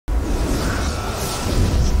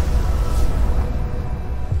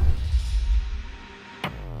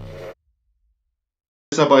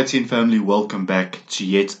What's up, IT family? Welcome back to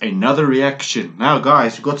yet another reaction. Now,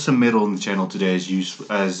 guys, we've got some metal on the channel today,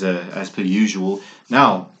 as per usual.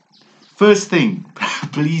 Now, first thing,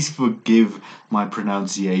 please forgive my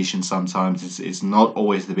pronunciation. Sometimes it's not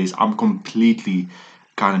always the best. I'm completely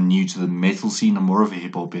kind of new to the metal scene. I'm more of a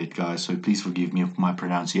hip hop head, guys. So please forgive me if my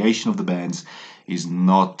pronunciation of the bands is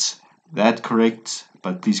not that correct.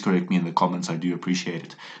 But please correct me in the comments. I do appreciate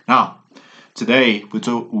it. Now, today,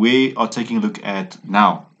 we are taking a look at,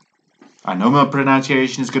 now, I know my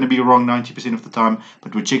pronunciation is going to be wrong 90% of the time,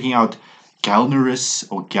 but we're checking out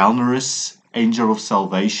Galneryus, Angel of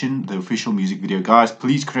Salvation, the official music video. Guys,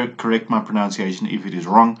 please correct my pronunciation if it is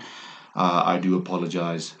wrong. I do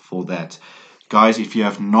apologize for that. Guys, if you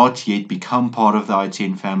have not yet become part of the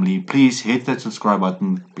ITN family, please hit that subscribe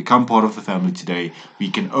button, become part of the family today. We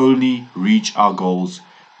can only reach our goals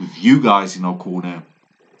with you guys in our corner.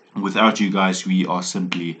 Without you guys, we are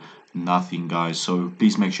simply nothing, guys. So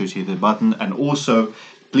please make sure to hit the button, and also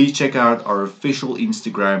please check out our official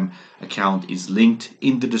Instagram account. Is linked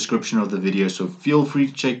in the description of the video, so feel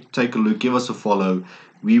free to take a look, give us a follow.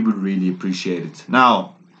 We would really appreciate it.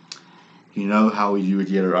 Now, you know how we do it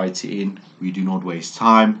here at ITN. We do not waste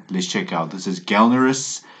time. Let's check out. This is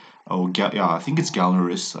Galneryus, yeah, I think it's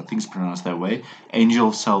Galneryus, I think it's pronounced that way. Angel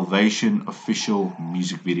of Salvation official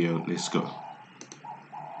music video. Let's go.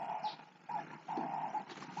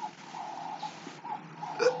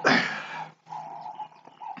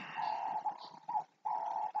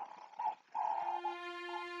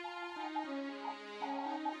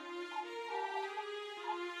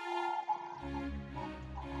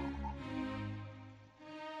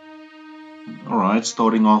 Alright,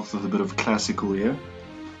 starting off with a bit of classical here.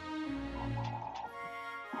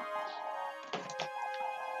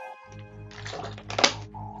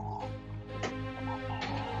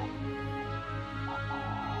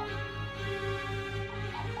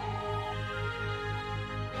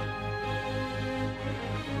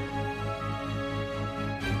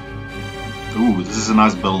 Ooh, this is a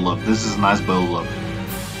nice build up. This is a nice build up.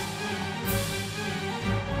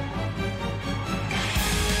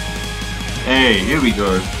 Hey, here we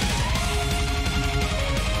go.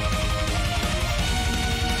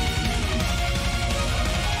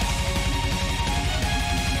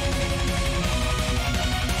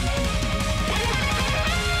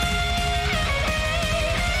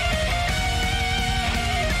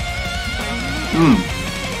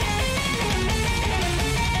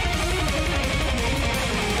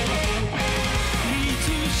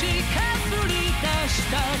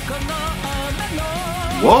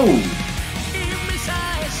 Whoa!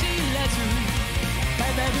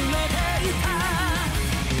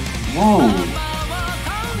 Whoa!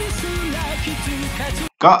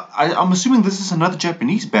 God, I'm assuming this is another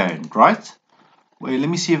Japanese band, right? Wait, let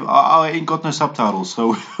me see if I ain't got no subtitles,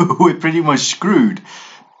 so we're pretty much screwed.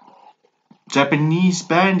 Japanese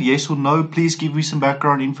band, yes or no? Please give me some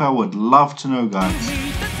background info. I would love to know, guys.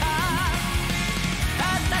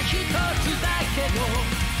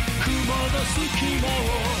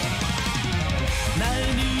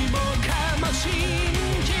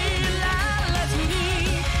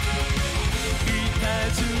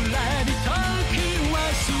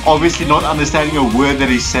 Obviously not understanding a word that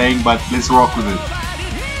he's saying, but let's rock with it.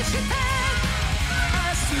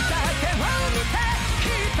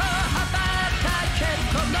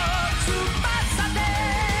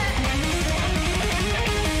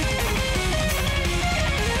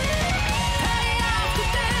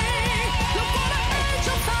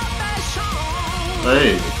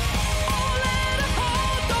 Hey.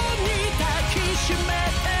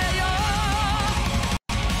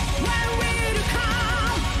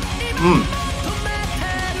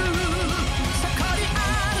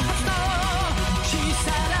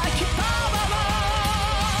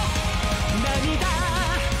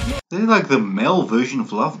 They're like the male version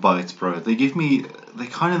of Love Bites, bro. They're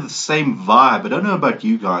kind of the same vibe. I don't know about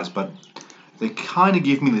you guys, but they kind of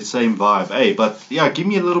give me the same vibe. Hey, but yeah, give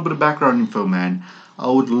me a little bit of background info, man. I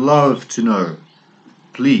would love to know.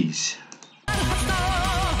 Please.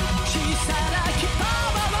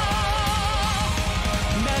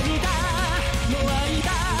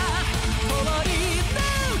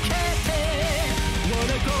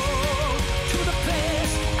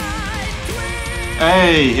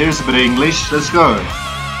 Hey, here's a bit of English. Let's go.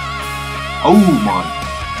 Oh my.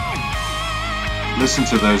 Listen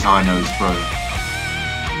to those high notes, bro.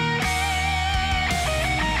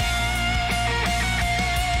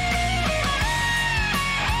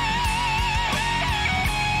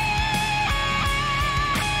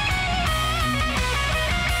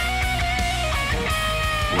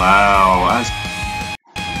 Wow.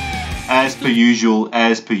 as per usual,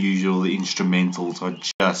 the instrumentals are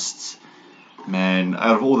just, man,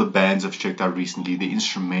 out of all the bands I've checked out recently, the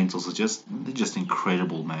instrumentals are they're just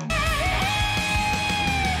incredible, man.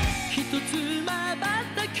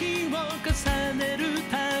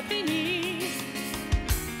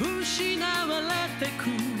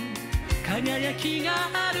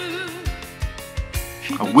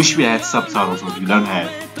 I wish we had subtitles, but we don't have.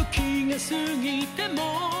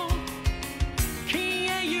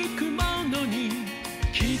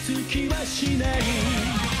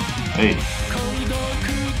 Hey.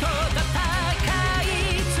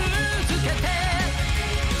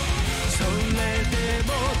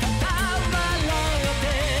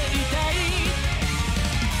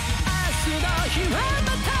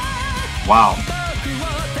 Wow.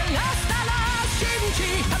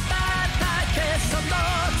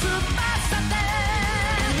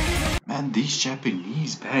 Man, these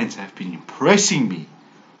Japanese bands have been impressing me.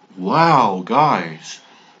 Wow, guys.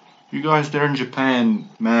 You guys there in Japan,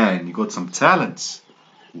 man, you got some talents.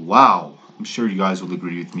 Wow. I'm sure you guys will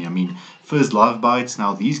agree with me. I mean, first Live Bites,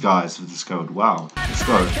 now these guys with this code. Wow. Let's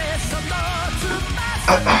go.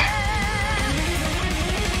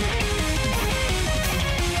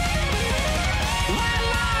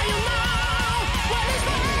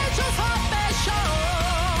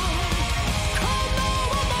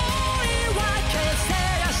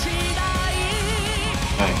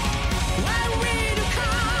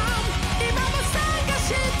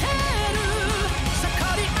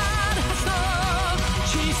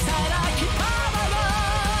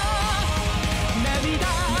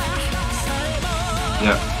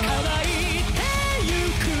 Yeah.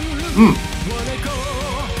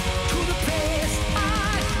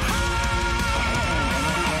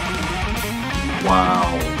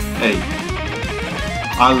 Wow. Hey.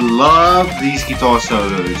 I love these guitar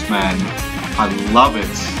solos, man. I love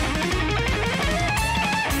it.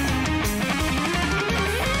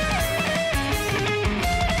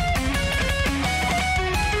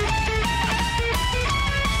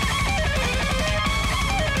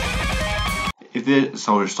 If there,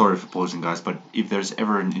 sorry for pausing, guys, but if there's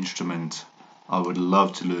ever an instrument I would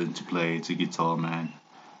love to learn to play, it's a guitar, man.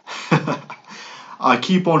 I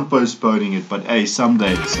keep on postponing it, but hey,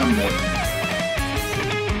 someday.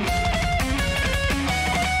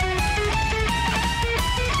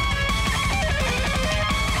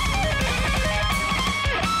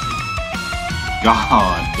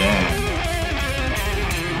 God damn.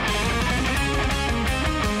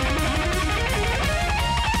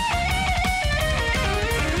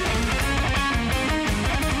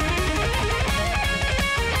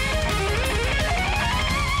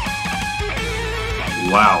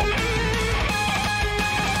 Wow.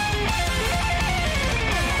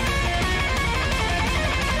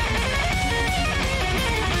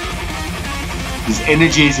 His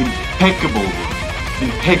energy is impeccable.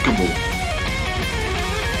 Impeccable.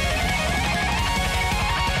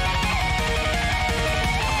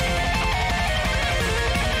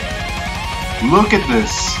 Look at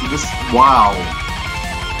this. Wow.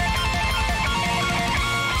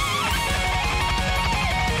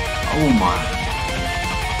 Oh my.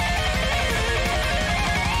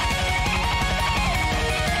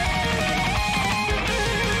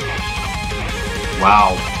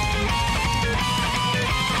 Wow.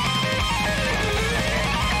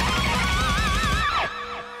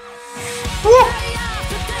 Woo.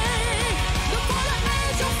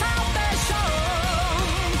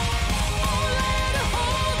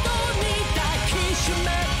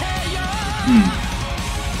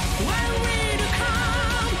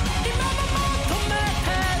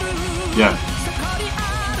 Yeah.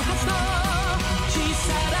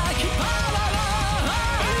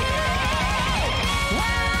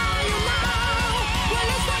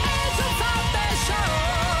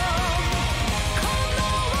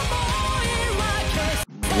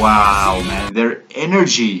 Wow, man, their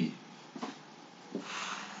energy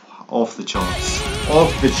off the charts.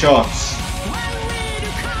 Off the charts.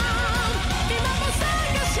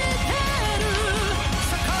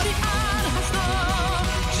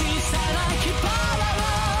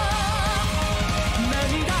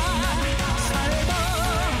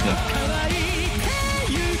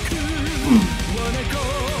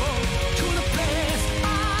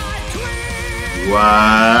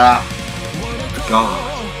 Wow. God.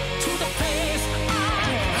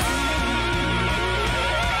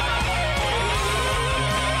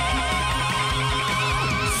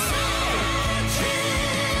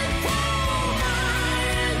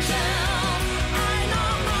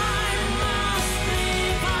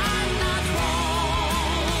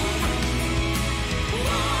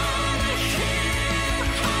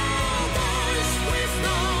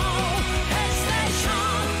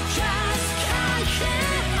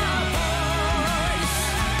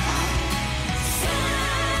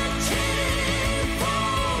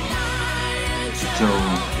 So,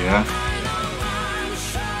 yeah.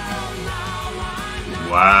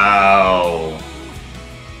 Wow.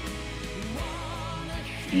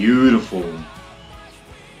 Beautiful.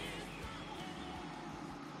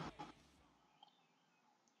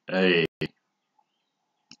 Hey,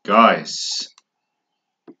 guys.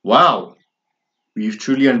 Wow. We've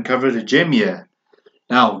truly uncovered a gem here.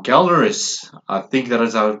 Now, Galneryus, I think that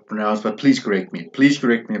is how it's pronounced, but please correct me. Please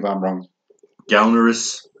correct me if I'm wrong.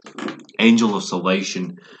 Galneryus, Angel of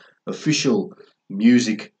Salvation, official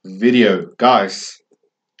music video. Guys,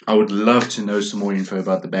 I would love to know some more info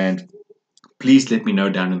about the band. Please let me know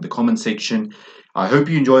down in the comment section. I hope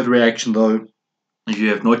you enjoyed the reaction though. If you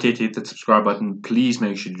have not yet hit that subscribe button, please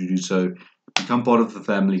make sure to do so. Become part of the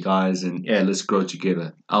family, guys, and yeah, let's grow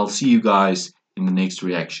together. I'll see you guys in the next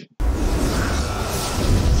reaction.